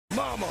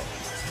mama,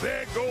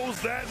 there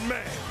goes that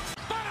man.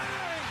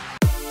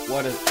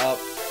 What is up,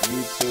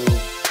 YouTube?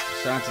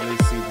 Chantilly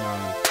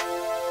Seaburn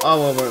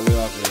all overtly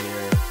over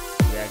here,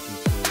 reacting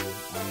to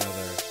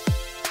another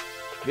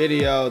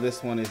video.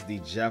 This one is the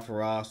Jeff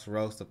Ross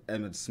roast of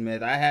Emmitt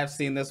Smith. I have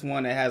seen this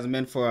one. It hasn't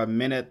been for a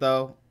minute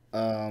though,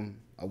 a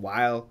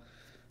while.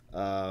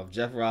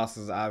 Jeff Ross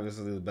is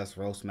obviously the best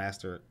roast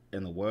master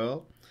in the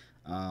world.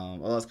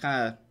 Although it's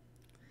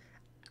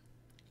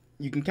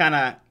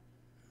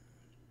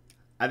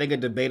I think a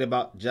debate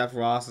about Jeff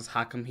Ross is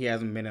how come he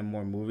hasn't been in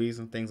more movies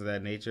and things of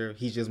that nature.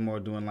 He's just more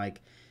doing like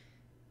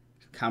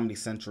Comedy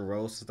Central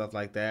roast and stuff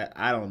like that.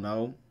 I don't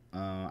know.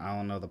 I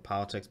don't know the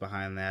politics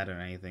behind that or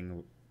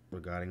anything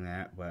regarding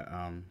that. But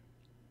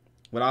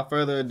without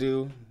further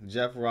ado,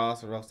 Jeff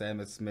Ross roast of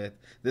Emmitt Smith.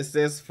 This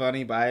is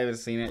funny, but I haven't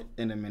seen it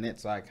in a minute,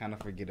 so I kind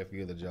of forget a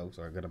few of the jokes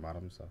are good about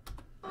him. So.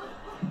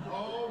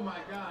 Oh my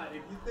God!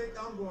 If you think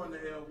I'm going to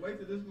hell, wait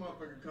till this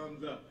motherfucker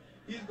comes up.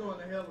 He's going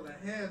to hell in a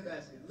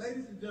handbasket.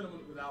 Ladies and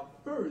gentlemen,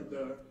 without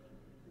further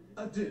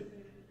ado,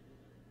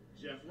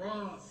 Jeff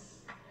Ross.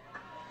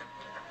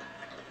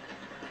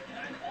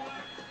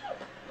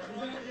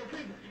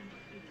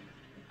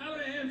 How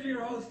would I answer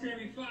your host,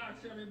 Jamie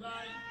Foxx,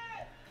 everybody?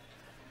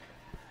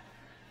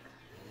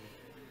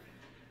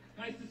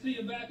 Nice to see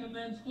you back in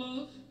men's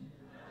clothes.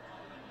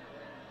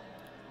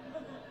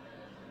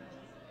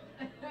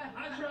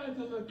 I tried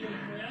to look good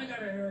for you. I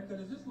got a haircut.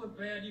 Does this look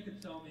bad? You can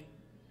tell me.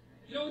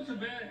 You know it's a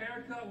bad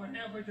haircut when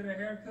halfway to the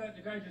haircut,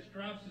 the guy just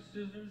drops his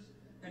scissors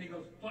and he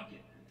goes, fuck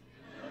it.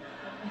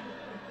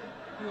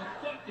 He goes,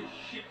 fuck this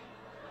shit.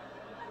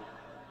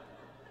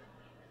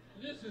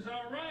 This is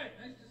all right.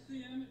 Nice to see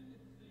you, Emmitt.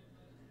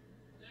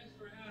 Thanks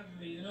for having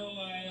me. You know,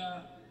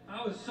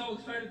 I was so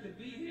excited to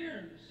be here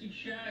and see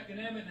Shaq and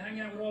Emmitt and hang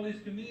out with all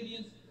these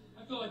comedians.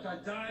 I feel like I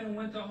died and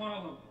went to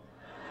Harlem.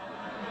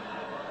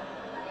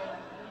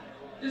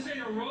 This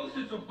ain't a roast,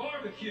 it's a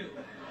barbecue.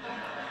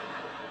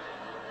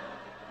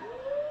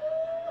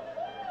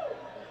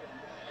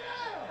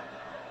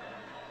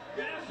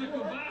 That's a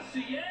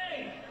Cavassier.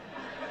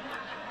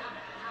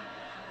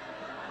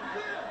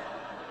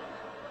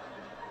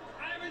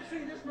 I haven't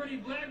seen this many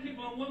black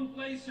people in one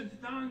place since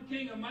Don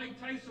King and Mike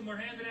Tyson were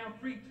handing out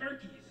free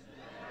turkeys.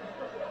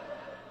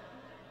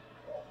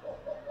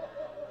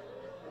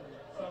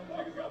 Some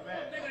niggas got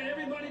mad. They got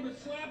everybody but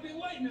Slappy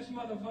White in this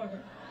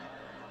motherfucker.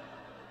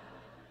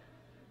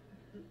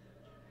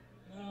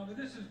 No, but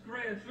this is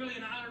great. It's really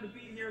an honor to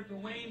be here at the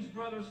Wayans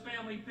Brothers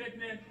family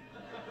picnic.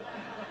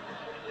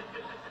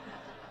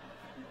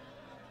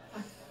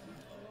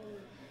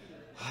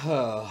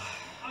 I'll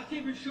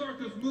keep it short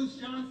because Moose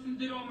Johnston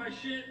did all my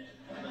shit.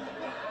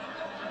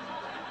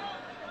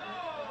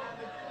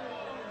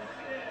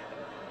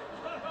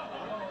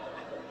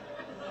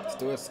 Let's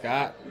do it,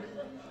 Scott.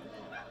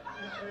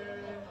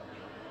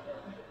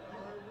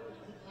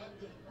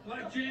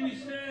 Like Jamie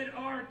said,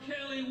 R.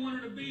 Kelly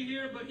wanted to be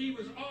here, but he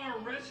was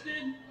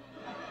arrested.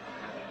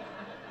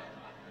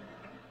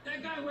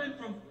 That guy went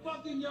from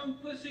fucking young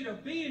pussy to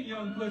being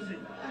young pussy.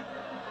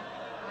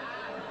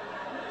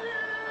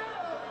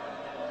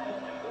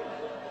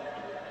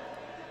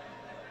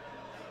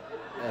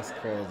 That's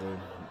crazy.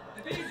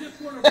 If he just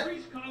wore a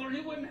priest collar,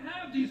 he wouldn't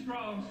have these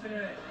problems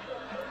today.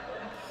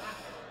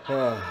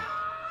 But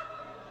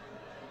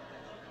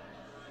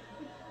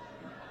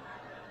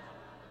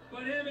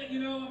Emmitt, you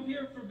know, I'm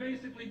here for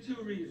basically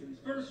two reasons.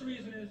 First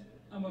reason is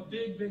I'm a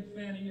big, big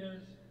fan of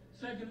yours.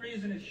 Second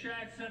reason is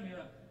Shaq sent me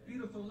a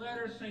beautiful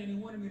letter saying he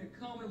wanted me to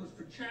come. It was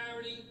for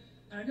charity.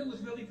 And I knew it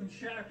was really from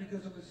Shaq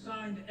because it was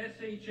signed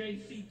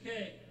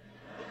S-H-A-C-K.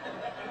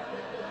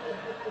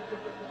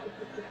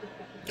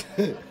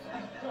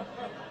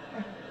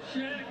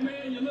 Shaq,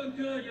 man, you look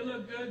good. You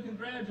look good.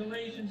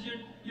 Congratulations.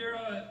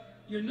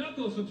 Your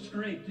knuckles have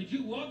scraped. Did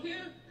you walk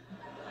here?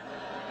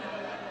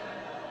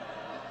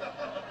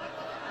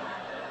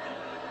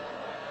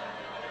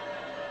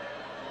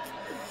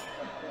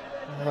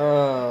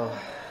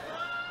 Oh.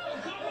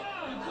 Come on!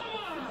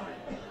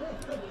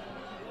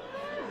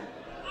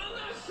 I'm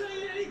not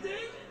saying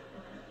anything.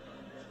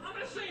 I'm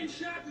not saying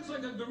Shaq looks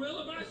like a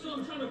gorilla, but I saw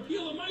him trying to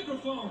peel a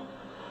microphone.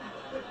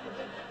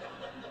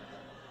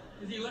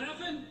 Is he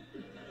laughing?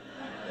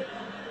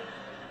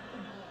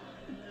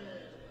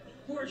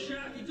 Poor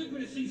Shaq, he took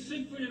me to see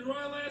Siegfried and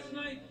Roy last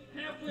night.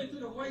 Halfway through,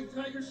 the white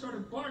tiger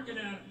started barking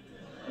at him.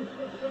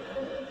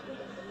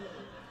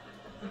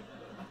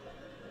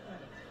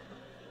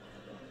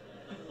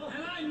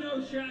 And I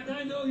know, Shaq,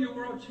 I know you're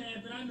world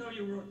champion. I know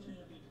you're world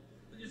champion.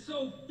 But you're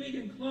so big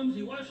and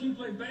clumsy. Watching you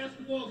play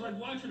basketball is like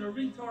watching a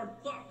retard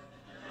fuck.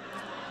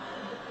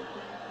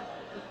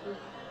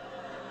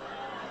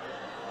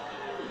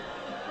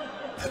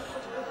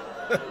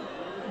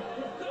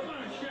 Come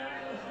on,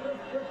 Shaq.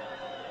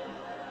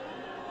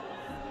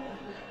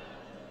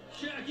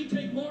 Shaq, you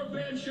take more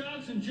bad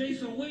shots than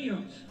Jason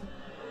Williams.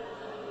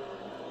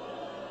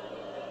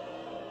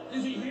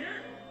 Is he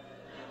here?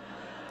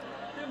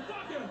 Then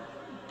fuck him.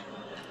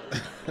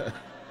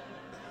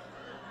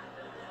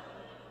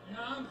 No,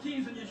 I'm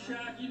teasing you,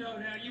 Shaq. You know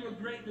that. You were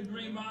great in the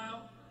Green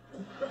Mile.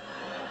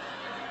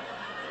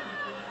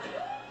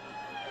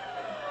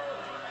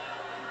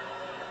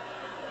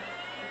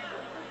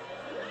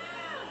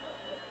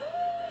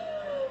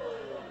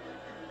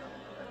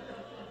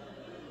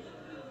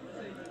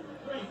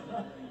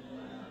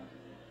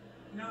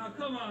 No,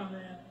 come on,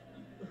 man.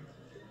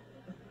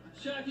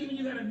 Shaq, even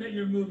you gotta admit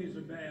your movies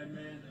are bad,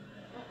 man.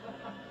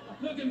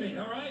 Look at me,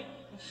 all right?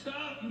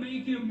 Stop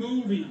making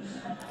movies.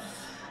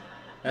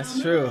 That's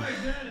now, true.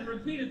 memorize that and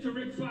repeat it to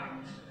Rick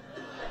Fox.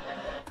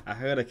 I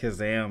heard of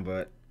Kazam,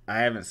 but I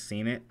haven't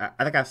seen it. I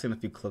think I've seen a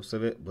few clips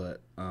of it,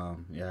 but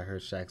yeah, I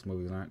heard Shaq's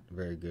movies aren't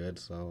very good,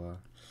 so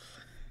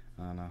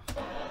I don't know.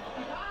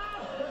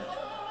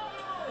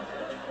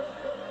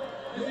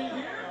 Is he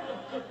here?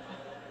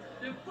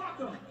 Then fuck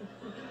him.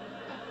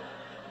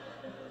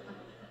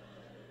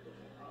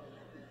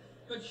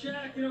 But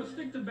Shaq, you know,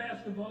 stick to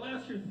basketball.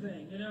 That's your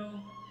thing, you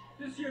know.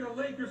 This year the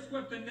Lakers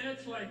swept the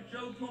Nets like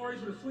Joe Torre's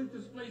would have swept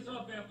this place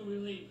up after we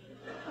leave.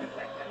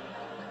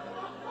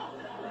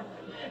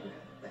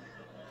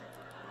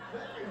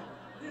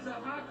 There's a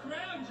hot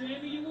crowd,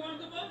 Jamie. You warmed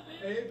them up, man.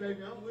 Hey,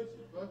 baby, I'm with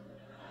you. Fuck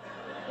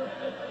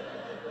it.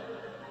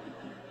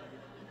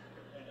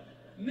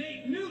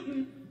 Nate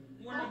Newton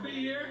wanted to be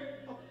here,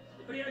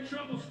 but he had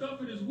trouble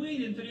stuffing his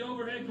weed into the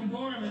overhead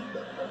compartment.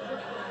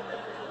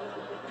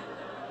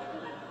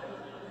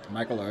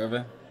 Michael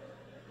Irvin.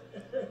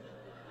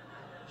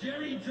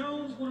 Jerry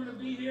Jones wanted to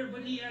be here,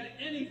 but he had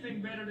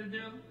anything better to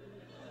do.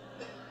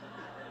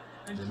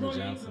 And Jimmy Troy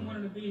Johnson. Aikman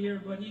wanted to be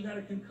here, but he got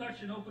a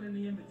concussion opening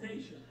the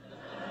invitation.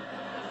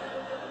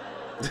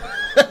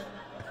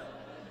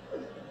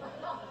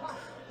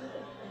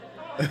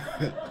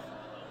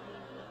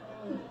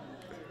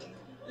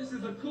 This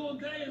is a cool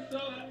day,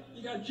 so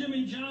you got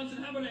Jimmy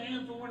Johnson. How about a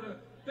hand for one of the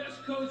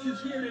best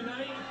coaches here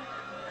tonight?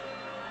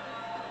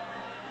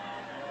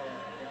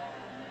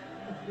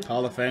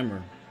 Hall of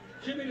Famer.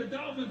 Jimmy, the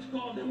Dolphins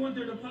called. They want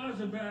their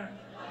deposit back.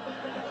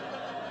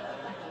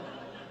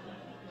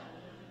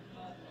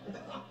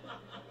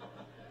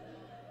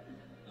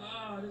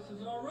 This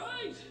is all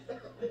right.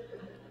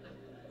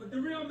 But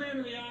the real man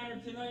of the hour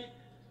tonight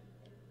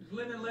is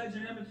living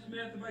legend Emmitt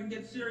Smith. If I can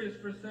get serious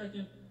for a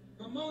second.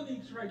 But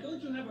Monique's right.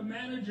 Don't you have a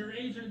manager,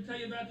 agent, to tell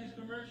you about these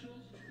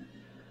commercials?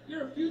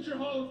 You're a future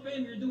Hall of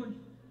Famer. You're doing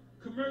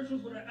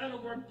commercials with an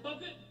out-of-work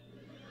puppet?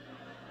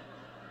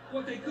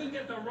 What, they couldn't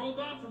get the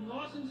robot from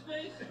Lost in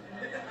Space?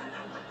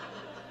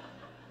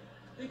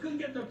 They couldn't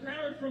get the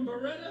parrot from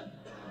Beretta?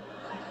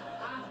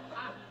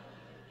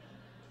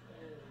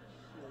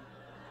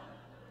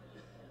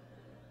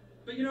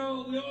 But you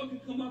know, we all can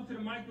come up to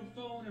the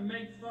microphone and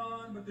make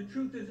fun, but the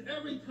truth is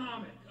every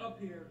comic up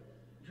here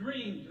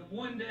dreamed of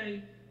one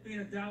day being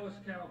a Dallas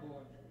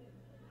Cowboy.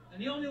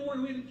 And the only one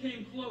who even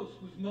came close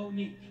was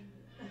Monique.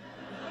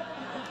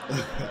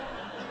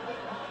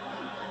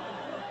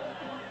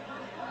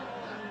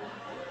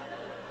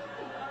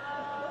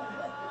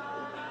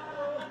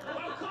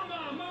 Oh, come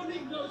on,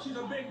 Monique knows she's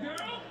a big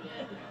girl.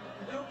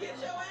 Don't get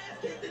your ass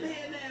kicked in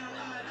here now,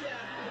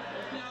 Jack.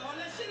 Now, all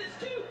that shit is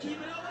cute. Keep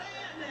it over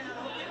there now.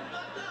 Don't get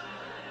fucked up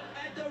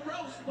at the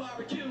roast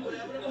barbecue,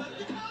 whatever the fuck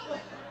you call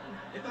it.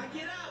 If I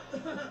get out.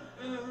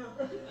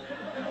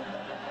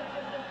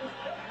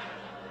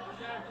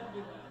 Shaq, don't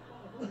do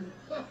that.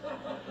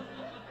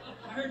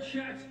 I heard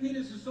Shaq's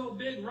penis is so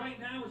big right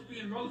now it's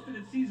being roasted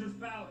at Caesar's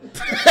Palace.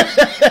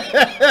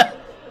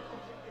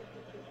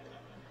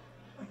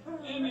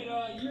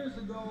 Emmitt, years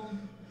ago,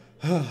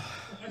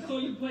 I saw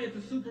you play at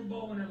the Super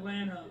Bowl in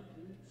Atlanta,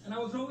 and I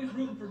was always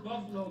rooting for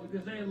Buffalo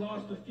because they had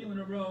lost a few in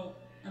a row,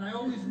 and I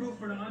always root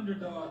for the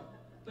underdog.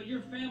 But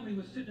your family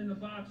was sitting in the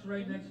box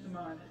right next to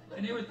mine,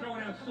 and they were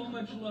throwing out so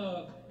much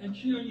love and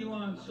cheering you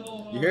on so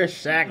hard. You hear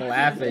Shaq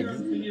laughing. I've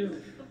been cheering for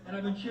you, and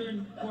I've been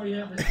cheering for you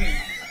ever since.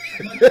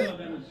 Much love,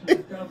 Emmitt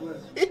Smith. God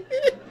bless. You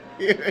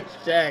hear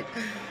Shaq.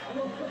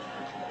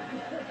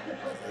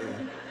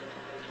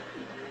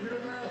 Get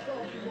him ass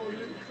off you,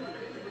 Monique.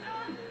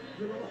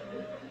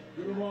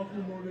 Get him off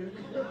you, Monique.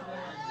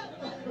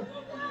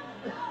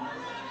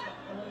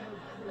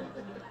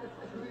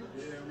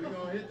 Yeah, we're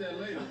gonna hit that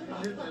later. We're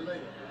gonna hit that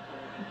later.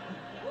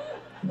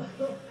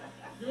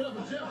 Give it up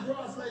for Jeff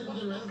Ross, ladies and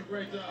gentlemen. That's a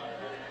great job.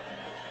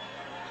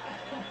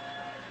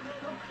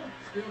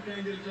 Still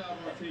can't get a job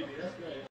on TV. That's great.